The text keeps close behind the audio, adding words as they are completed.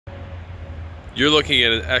You're looking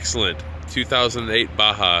at an excellent 2008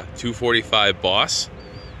 Baja 245 Boss,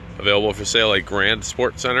 available for sale at Grand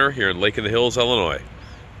Sports Center here in Lake in the Hills, Illinois.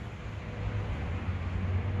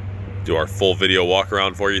 Do our full video walk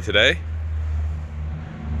around for you today.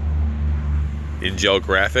 In-gel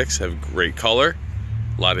graphics, have great color,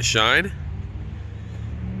 a lot of shine.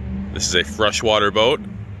 This is a freshwater boat,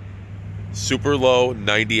 super low,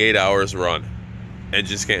 98 hours run.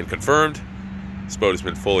 Engine scan confirmed. This boat has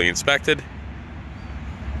been fully inspected.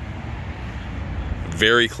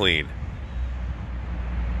 Very clean.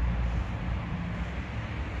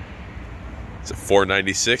 It's a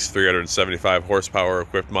 496, 375 horsepower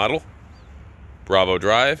equipped model. Bravo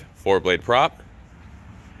drive, 4-blade prop.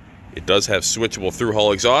 It does have switchable through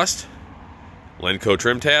hull exhaust. Lenco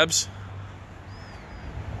trim tabs.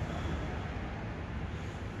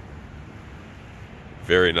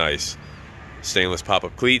 Very nice. Stainless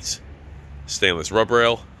pop-up cleats. Stainless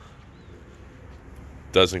rubrail.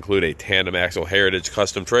 Does include a tandem axle Heritage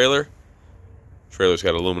custom trailer. Trailer's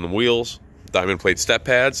got aluminum wheels, diamond plate step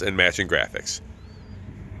pads, and matching graphics.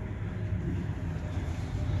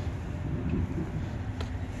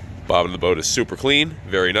 Bottom of the boat is super clean,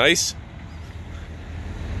 very nice.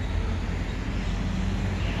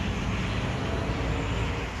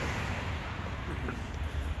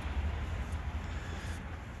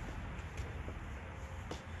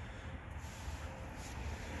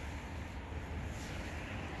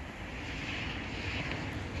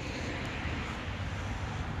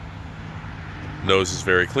 Nose is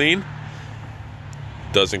very clean.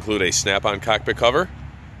 Does include a snap-on cockpit cover.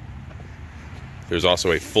 There's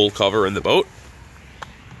also a full cover in the boat.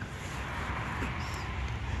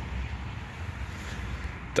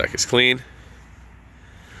 Deck is clean.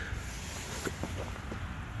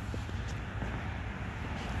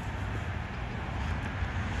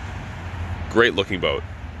 Great looking boat.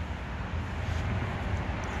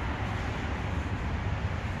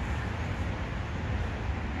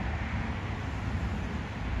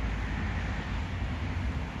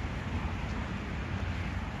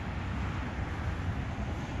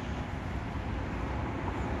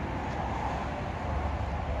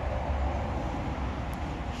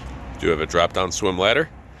 Do have a drop-down swim ladder.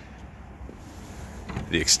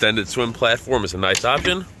 The extended swim platform is a nice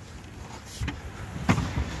option.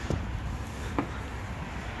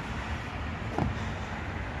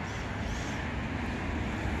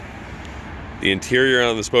 The interior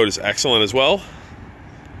on this boat is excellent as well.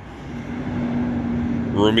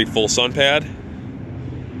 Roomy full sunpad.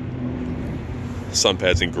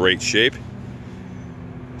 Sunpad's in great shape.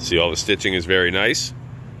 See, all the stitching is very nice.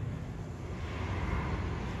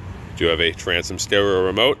 Do have a transom stereo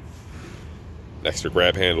remote, an extra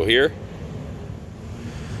grab handle here.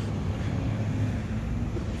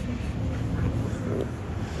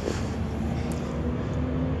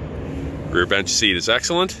 Rear bench seat is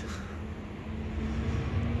excellent.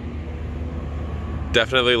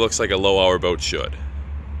 Definitely looks like a low-hour boat should.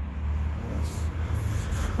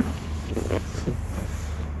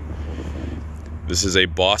 This is a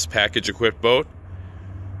Boss package equipped boat.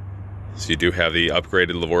 So you do have the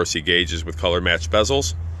upgraded Livorsi gauges with color matched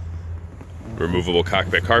bezels, removable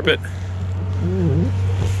cockpit carpet,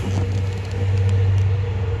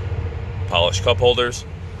 polished cup holders.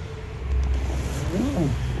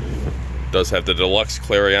 Does have the deluxe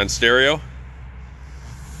Clarion stereo,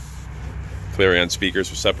 Clarion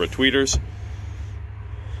speakers with separate tweeters.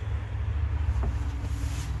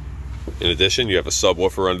 In addition, you have a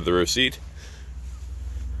subwoofer under the rear seat.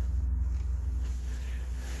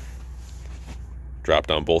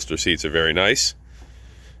 Drop-down bolster seats are very nice.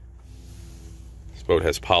 This boat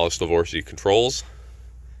has polished Livorsi controls,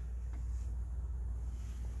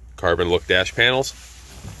 carbon look dash panels,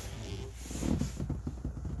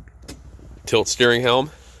 tilt steering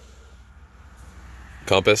helm,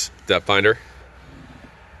 compass, depth finder,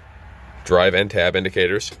 drive and tab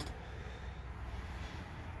indicators,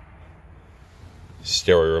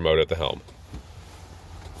 stereo remote at the helm.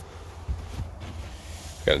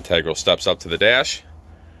 Got integral steps up to the dash.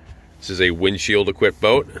 This is a windshield equipped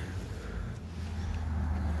boat.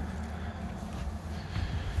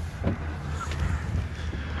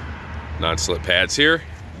 Non-slip pads here.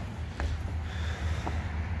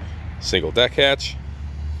 Single deck hatch.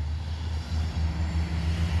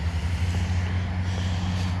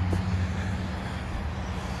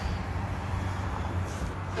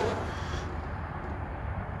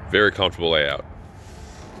 Very comfortable layout.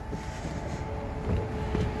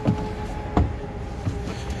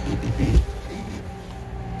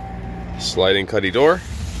 Sliding cuddy door.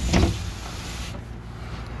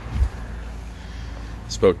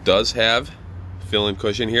 This boat does have fill-in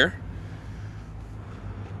cushion here.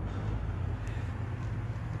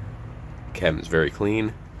 Cabin's very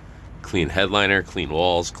clean. Clean headliner, clean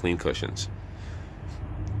walls, clean cushions.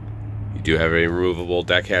 You do have a removable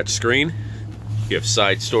deck hatch screen. You have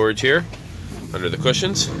side storage here under the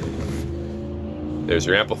cushions. There's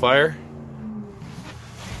your amplifier.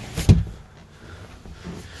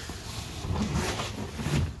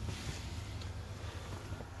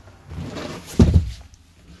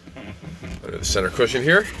 Under the center cushion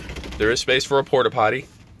here, there is space for a porta potty.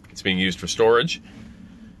 It's being used for storage.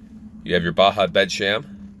 You have your Baja bed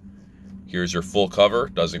sham. Here's your full cover,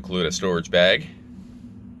 does include a storage bag.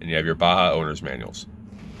 And you have your Baja owner's manuals.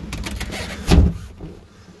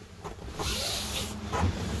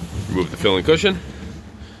 Remove the filling cushion.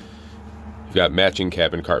 You've got matching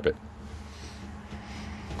cabin carpet.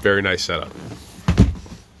 Very nice setup.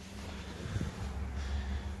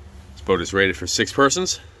 This boat is rated for 6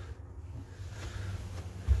 persons.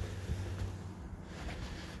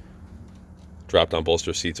 Drop-down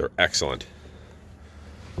bolster seats are excellent.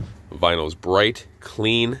 Vinyl is bright,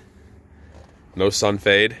 clean, no sun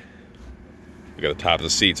fade. Look at the top of the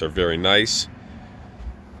seats are very nice.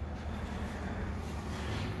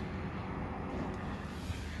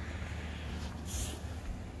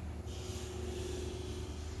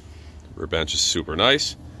 Rear bench is super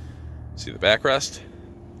nice. See the backrest.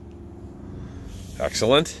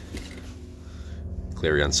 Excellent.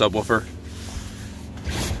 Clarion subwoofer.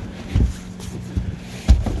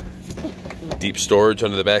 Deep storage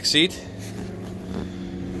under the back seat.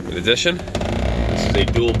 In addition, this is a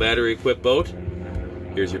dual battery equipped boat.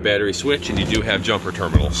 Here's your battery switch, and you do have jumper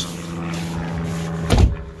terminals.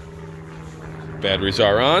 Batteries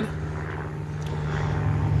are on.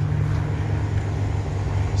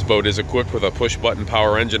 This boat is equipped with a push button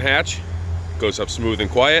power engine hatch. Goes up smooth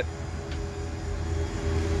and quiet.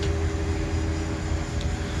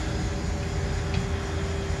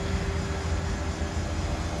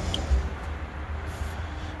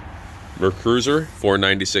 Mercruiser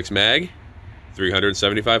 496 mag,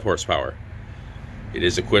 375 horsepower. It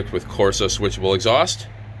is equipped with Corsa switchable exhaust.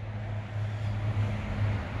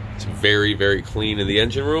 It's very, very clean in the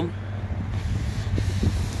engine room.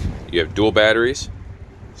 You have dual batteries.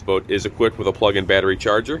 This boat is equipped with a plug-in battery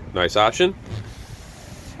charger. Nice option.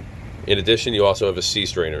 In addition, you also have a sea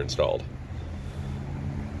strainer installed.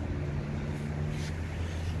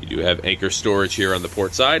 You do have anchor storage here on the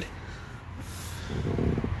port side.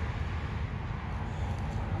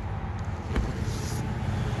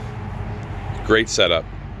 Great setup.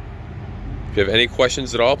 If you have any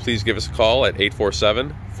questions at all, please give us a call at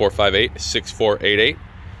 847-458-6488.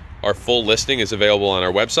 Our full listing is available on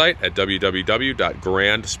our website at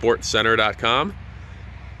www.grandsportcenter.com.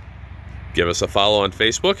 Give us a follow on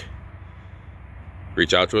Facebook.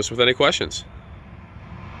 Reach out to us with any questions.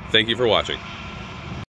 Thank you for watching.